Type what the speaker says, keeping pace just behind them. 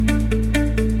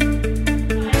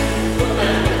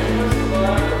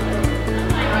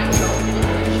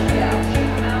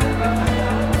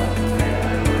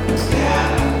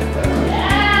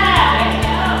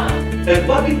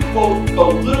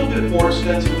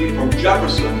extensively from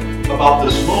Jefferson about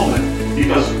this moment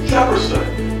because Jefferson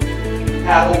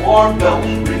had alarm bells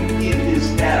ring in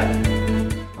his head.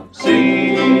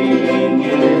 Singing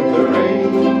in the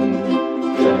rain,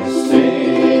 just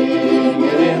singing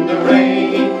in the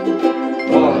rain,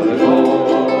 what a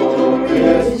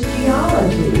glorious.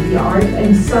 Geology, the art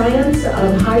and science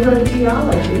of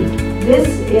hydrogeology. This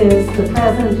is the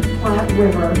present Platte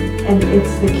River, and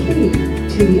it's the key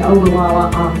to the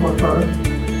OLLI aquifer.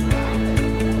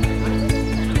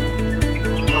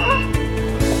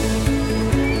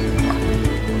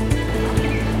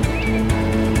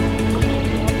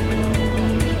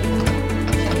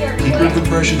 Keep your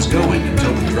compressions going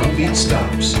until the drum beat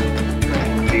stops.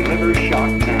 Deliver shock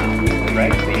now.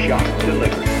 Correct, shock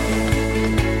delivered.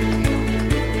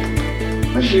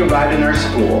 When she arrived in our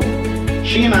school,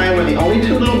 she and I were the only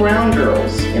two little brown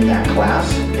girls in that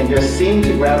class and just seemed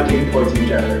to gravitate towards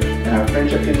each other, and our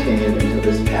friendship continued until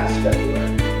this past February.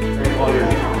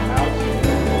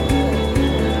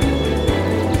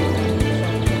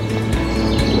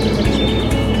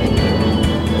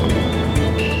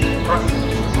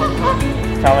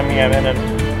 Telling me I'm in a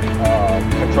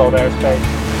controlled airspace.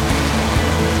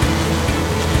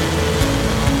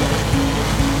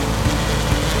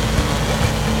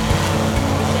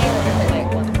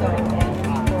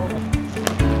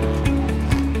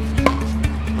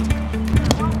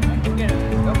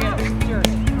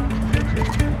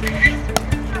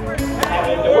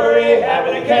 Having to worry,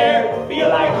 having to care, feel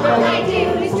like